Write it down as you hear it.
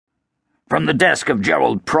From the desk of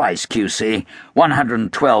Gerald Price, QC,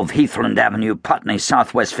 112 Heathland Avenue, Putney,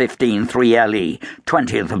 Southwest 15, 3LE,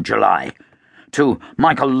 20th of July. To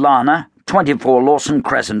Michael Larner, 24 Lawson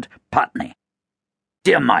Crescent, Putney.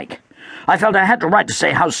 Dear Mike, I felt I had to write to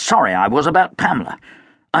say how sorry I was about Pamela.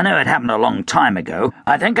 I know it happened a long time ago.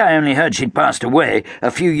 I think I only heard she'd passed away a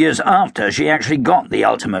few years after she actually got the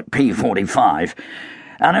ultimate P45.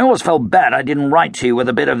 And I always felt bad I didn't write to you with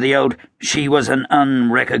a bit of the old she was an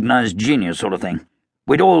unrecognised genius sort of thing.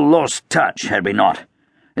 We'd all lost touch, had we not?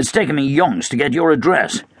 It's taken me yonks to get your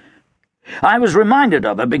address. I was reminded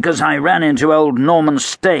of her because I ran into old Norman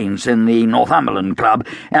Staines in the Northumberland Club,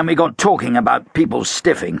 and we got talking about people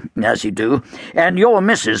stiffing, as you do, and your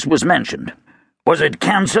missus was mentioned. Was it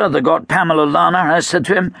cancer that got Pamela Larner, I said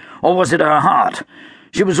to him, or was it her heart?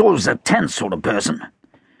 She was always a tense sort of person.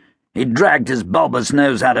 He dragged his bulbous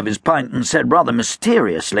nose out of his pint and said rather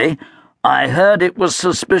mysteriously, I heard it was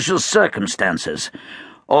suspicious circumstances,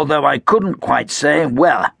 although I couldn't quite say,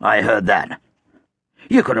 well, I heard that.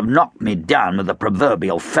 You could have knocked me down with a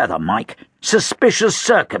proverbial feather, Mike. Suspicious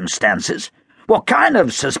circumstances? What kind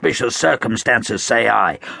of suspicious circumstances, say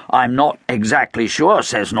I? I'm not exactly sure,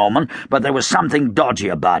 says Norman, but there was something dodgy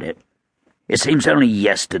about it. It seems only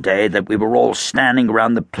yesterday that we were all standing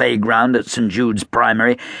around the playground at St. Jude's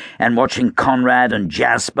Primary and watching Conrad and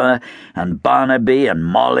Jasper and Barnaby and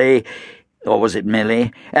Molly, or was it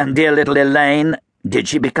Millie, and dear little Elaine, did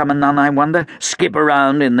she become a nun, I wonder, skip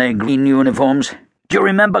around in their green uniforms. Do you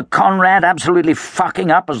remember Conrad absolutely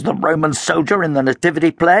fucking up as the Roman soldier in the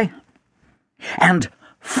Nativity play? And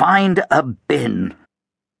find a bin.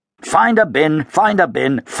 Find a bin, find a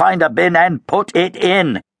bin, find a bin, and put it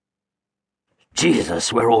in.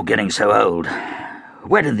 Jesus, we're all getting so old.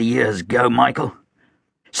 Where did the years go, Michael?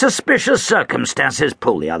 Suspicious circumstances,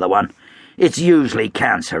 pull the other one. It's usually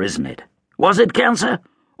cancer, isn't it? Was it cancer?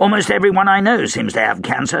 Almost everyone I know seems to have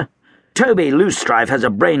cancer. Toby Loosestrife has a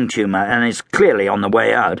brain tumour and is clearly on the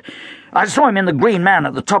way out. I saw him in the Green Man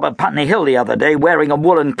at the top of Putney Hill the other day wearing a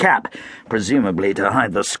woolen cap, presumably to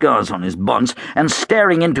hide the scars on his bonds, and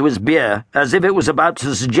staring into his beer as if it was about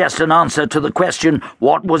to suggest an answer to the question,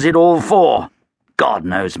 what was it all for? God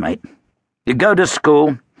knows, mate. You go to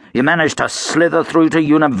school, you manage to slither through to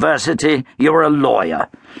university, you're a lawyer.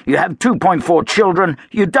 You have 2.4 children,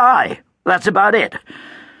 you die. That's about it.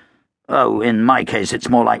 Oh, in my case it's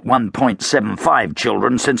more like 1.75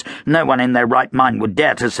 children, since no one in their right mind would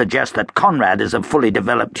dare to suggest that Conrad is a fully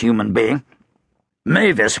developed human being.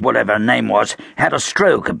 Mavis, whatever her name was, had a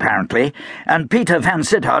stroke, apparently, and Peter Van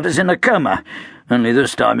Sittard is in a coma. Only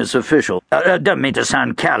this time it's official. Don't mean to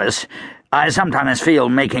sound callous. I sometimes feel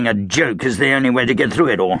making a joke is the only way to get through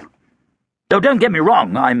it all. Though don't get me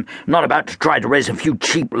wrong, I'm not about to try to raise a few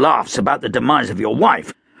cheap laughs about the demise of your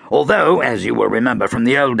wife. Although, as you will remember from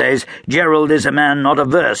the old days, Gerald is a man not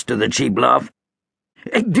averse to the cheap laugh.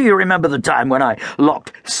 Do you remember the time when I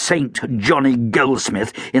locked St. Johnny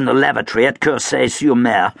Goldsmith in the lavatory at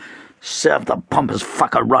Courcey-sur-Mer? Served the pompous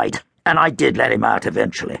fucker right, and I did let him out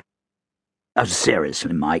eventually. Oh,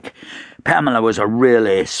 seriously, Mike, Pamela was a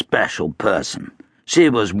really special person. She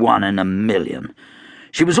was one in a million.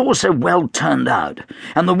 She was also well turned out,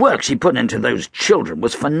 and the work she put into those children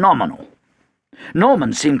was phenomenal.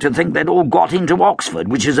 Norman seemed to think they'd all got into Oxford,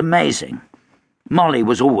 which is amazing. Molly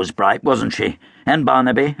was always bright, wasn't she? And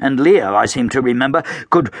Barnaby and Leo, I seem to remember,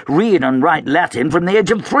 could read and write Latin from the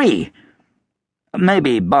age of 3.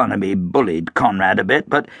 Maybe Barnaby bullied Conrad a bit,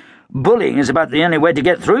 but bullying is about the only way to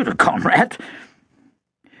get through to Conrad.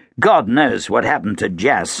 God knows what happened to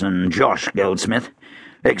Jas and Josh Goldsmith.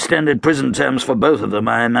 Extended prison terms for both of them,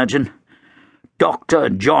 I imagine. Dr.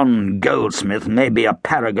 John Goldsmith may be a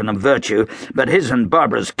paragon of virtue, but his and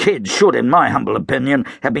Barbara's kids should, in my humble opinion,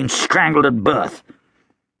 have been strangled at birth.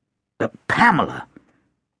 But Pamela!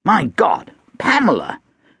 My God, Pamela!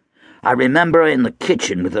 I remember her in the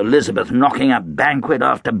kitchen with Elizabeth knocking up banquet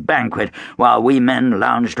after banquet while we men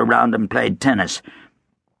lounged around and played tennis.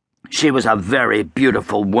 She was a very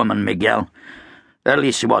beautiful woman, Miguel. At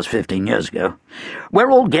least she was 15 years ago.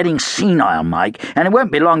 We're all getting senile, Mike, and it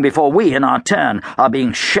won't be long before we, in our turn, are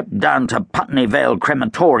being shipped down to Putney Vale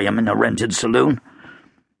Crematorium in a rented saloon.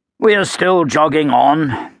 We are still jogging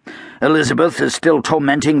on. Elizabeth is still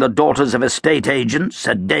tormenting the daughters of estate agents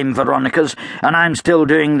at Dame Veronica's, and I'm still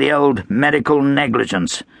doing the old medical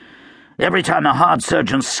negligence. Every time a heart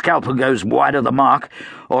surgeon's scalpel goes wide of the mark,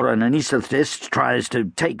 or an anaesthetist tries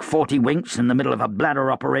to take 40 winks in the middle of a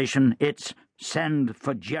bladder operation, it's send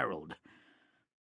for Gerald.